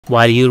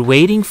While you're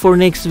waiting for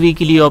next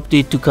weekly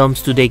update to come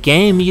to the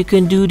game, you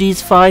can do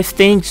these 5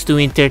 things to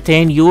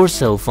entertain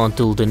yourself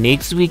until the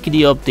next weekly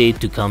update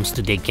to comes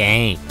to the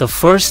game. The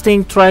first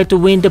thing, try to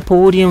win the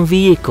podium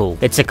vehicle.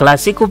 It's a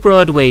Classico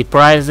Broadway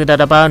priced at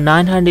about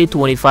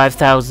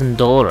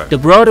 $925,000. The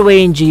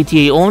Broadway in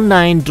GTA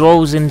Online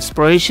draws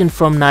inspiration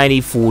from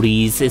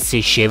 1940s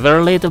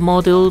Chevrolet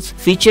models,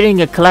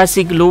 featuring a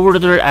classic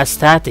low-order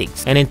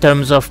aesthetics, and in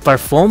terms of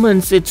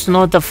performance, it's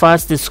not the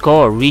fastest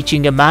car,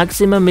 reaching a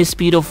maximum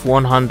speed of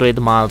 100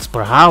 miles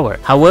per hour.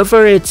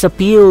 However, its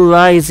appeal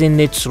lies in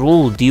its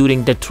role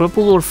during the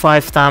triple or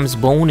 5 times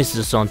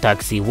bonuses on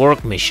taxi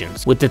work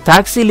missions. With the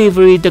taxi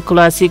livery, the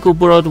Classico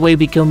Broadway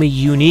become a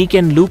unique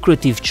and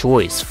lucrative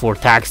choice for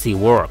taxi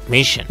work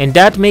mission, and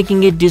that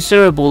making it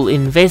desirable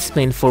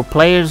investment for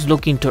players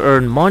looking to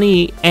earn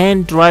money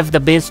and drive the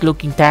best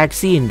looking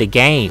taxi in the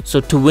game. So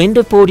to win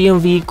the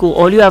podium vehicle,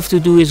 all you have to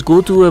do is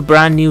go to a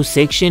brand new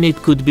section. It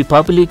could be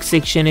public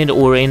section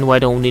or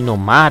invite only, no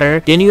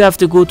matter. Then you have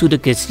to go to the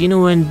casino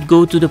and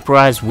go to the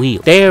prize wheel.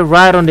 There,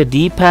 right on the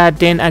D-pad,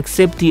 then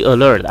accept the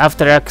alert.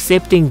 After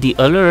accepting the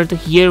alert,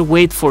 here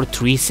wait for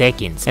 3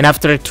 seconds, and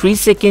after 3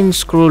 seconds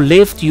scroll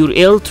left your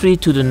L3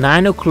 to the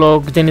 9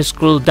 o'clock, then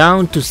scroll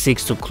down to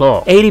 6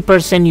 o'clock.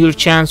 80% your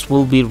chance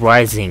will be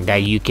rising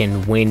that you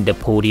can win the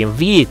podium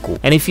vehicle,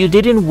 and if you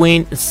didn't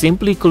win,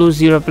 simply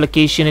close your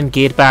application and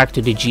get back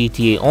to the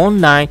GTA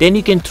Online. Then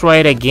you can try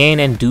it again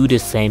and do the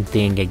same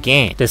thing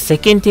again. The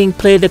second thing,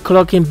 play the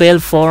Clock and Bell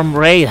Farm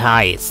Raid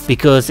heist,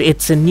 because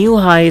it's a new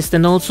heist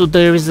and also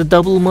there is a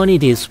double money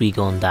this week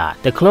on that.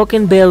 The Clock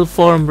and Bell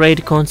Farm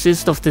Raid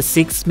consists of the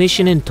 6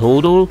 missions in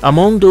total.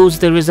 Among those,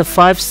 there is a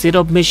 5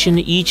 setup mission,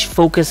 each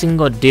focusing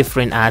on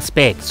different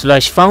aspects.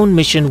 Found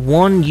mission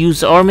 1,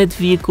 use armored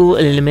vehicle,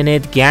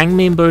 eliminate gang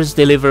members,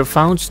 deliver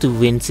founds to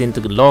Vincent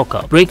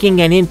lockup.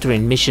 Breaking and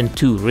entering mission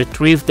 2,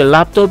 retrieve the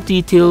laptop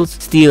details,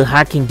 steal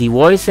hacking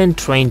device and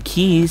train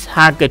keys,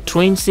 hack a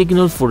train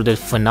signal for the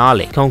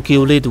finale.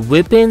 Calculate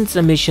weapons,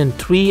 mission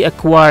 3,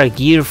 acquire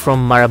gear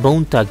from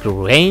Marabunta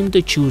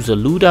Grand, choose a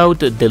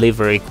lootout,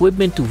 deliver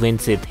equipment to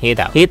Vincent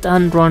hideout. Hit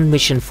and run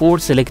mission 4,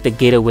 select a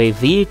getaway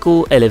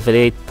vehicle,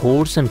 elevate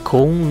ports and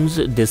cones,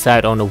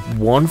 decide on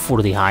one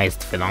for the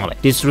highest finale.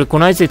 This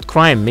recognized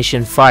crime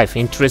mission 5,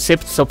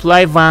 intercept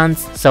supply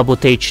vans,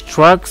 sabotage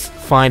trucks,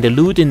 find the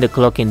loot in the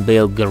Clock and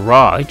Bell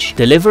garage,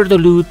 deliver the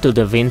loot to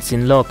the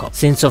Vincent lockup.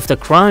 Scenes of the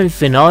crime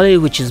finale,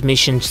 which is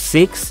mission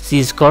 6,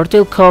 sees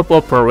cartel cop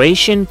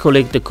operation,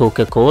 collect the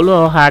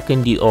Coca-Cola, hack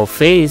in the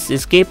office,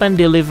 escape and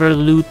deliver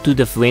loot to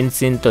the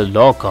Vincent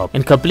lockup.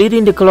 And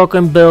completing the Clock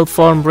and Bell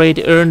Farm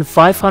Raid, earn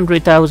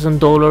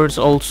 $500,000,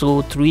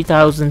 also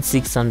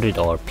 3,600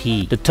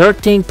 RP. The third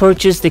thing,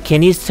 purchase the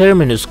Kenny's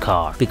Terminus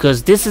car,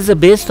 because this is the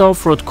best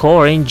off-road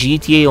car in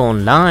GTA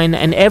Online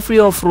and every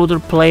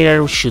off-roader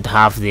player should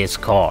have this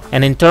car.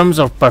 And in terms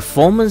of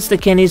performance, the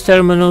Kenny's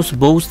Terminus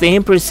boasts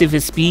impressive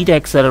speed,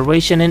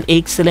 acceleration and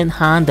excellent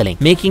handling,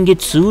 making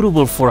it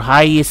suitable for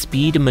high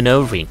speed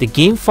maneuvering. The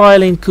game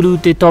file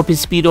includes the top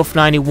speed of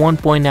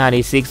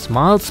 91.96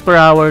 miles per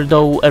hour,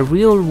 though a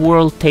real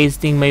world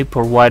testing may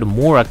provide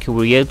more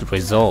accurate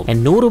results.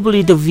 And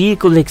notably, the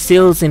vehicle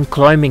excels in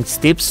climbing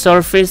steep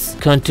surface,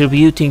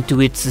 contributing to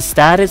its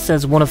status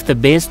as one of the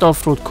best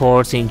off-road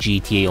cars in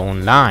GTA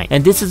Online.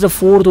 And this is a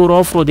 4-door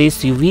off-road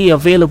SUV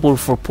available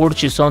for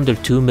purchase under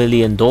 $2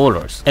 million.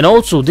 And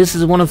also, this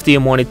is one of the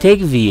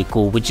Monitech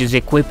vehicle, which is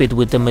equipped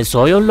with the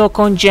Messiah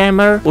lock-on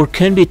jammer or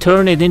can be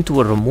turned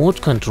into a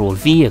remote control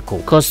vehicle.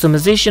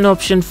 Customization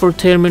options for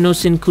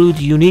Terminus include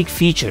unique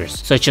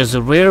features such as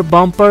a rear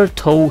bumper,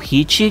 tow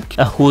hitching,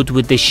 a hood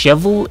with a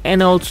shovel,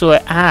 and also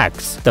an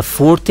axe. The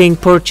fourth thing,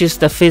 purchase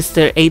the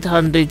Fister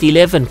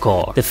 811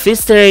 car. The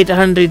Fister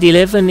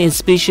 811 is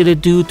specially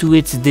due to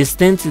its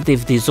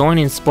distinctive design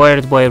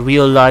inspired by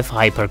real-life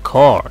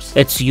hypercars.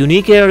 Its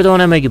unique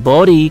aerodynamic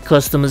body,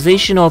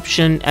 customization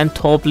option, and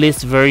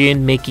top-list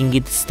variant making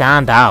it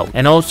stand out,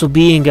 and also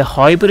being a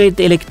hybrid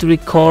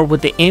electric car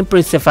with the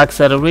impressive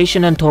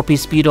acceleration and top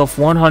speed of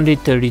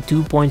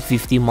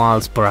 132.50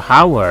 miles per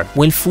hour.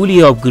 When fully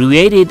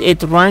upgraded,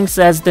 it ranks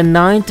as the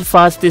 9th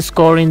fastest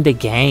car in the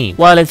game,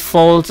 while it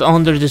falls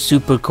under the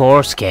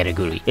supercars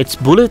category. Its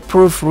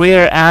bulletproof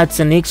rear adds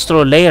an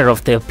extra layer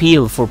of the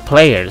appeal for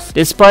players,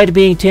 despite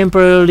being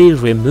temporarily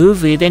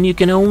removed, and you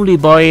can only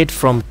buy it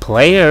from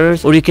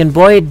players or you can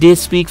buy it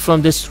this week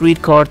from the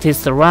streetcar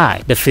tester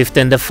ride. The fifth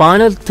and the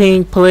final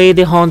thing, play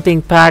the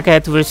Hunting Pack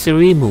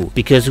Adversary mode,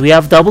 because we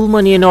have double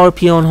money and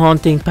RP on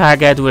Hunting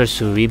Pack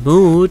Adversary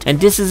mode, and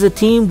this is a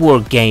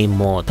teamwork game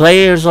mode.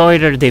 Players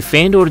either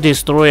defend or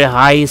destroy a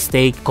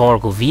high-stake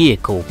cargo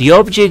vehicle. The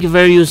object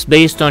varies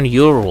based on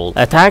your role.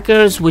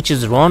 Attackers, which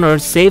is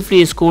runners,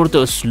 safely escort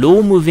a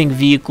slow-moving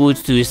vehicle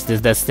to its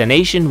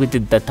destination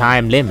within the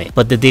time limit,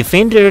 but the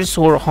defenders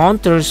or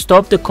hunters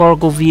stop the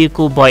cargo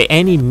vehicle by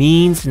any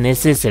means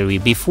necessary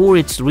before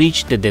it's reached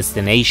reach the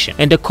destination.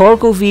 And the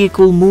cargo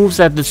vehicle moves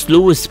at the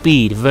slowest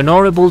speed,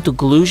 vulnerable to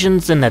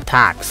collisions and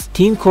attacks.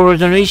 Team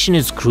coordination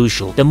is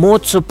crucial. The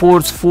mode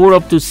supports 4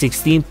 up to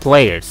 16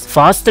 players,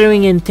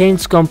 fostering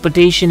intense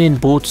competition in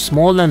both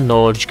small and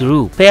large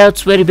groups.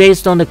 Payouts vary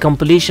based on the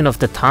completion of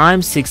the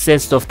time,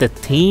 success of the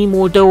team,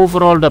 or the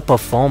overall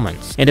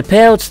performance. In the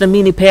payouts, the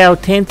mini payout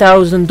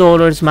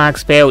 $10,000,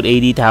 max payout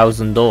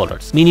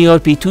 $80,000, mini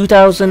RP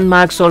 2000,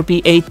 max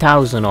RP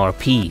 8,000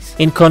 RPs.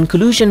 In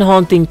conclusion,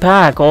 Hunting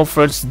Pack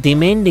offers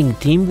demanding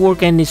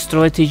teamwork and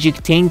strategic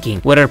thinking,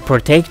 whether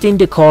protecting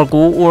the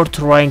cargo or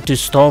trying to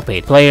stop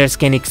it. Players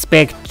can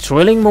expect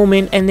thrilling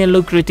moment and a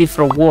lucrative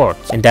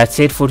rewards. And that's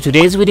it for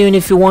today's video, and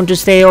if you want to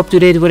stay up to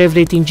date with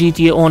everything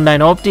GTA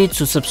Online updates,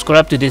 so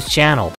subscribe to this channel.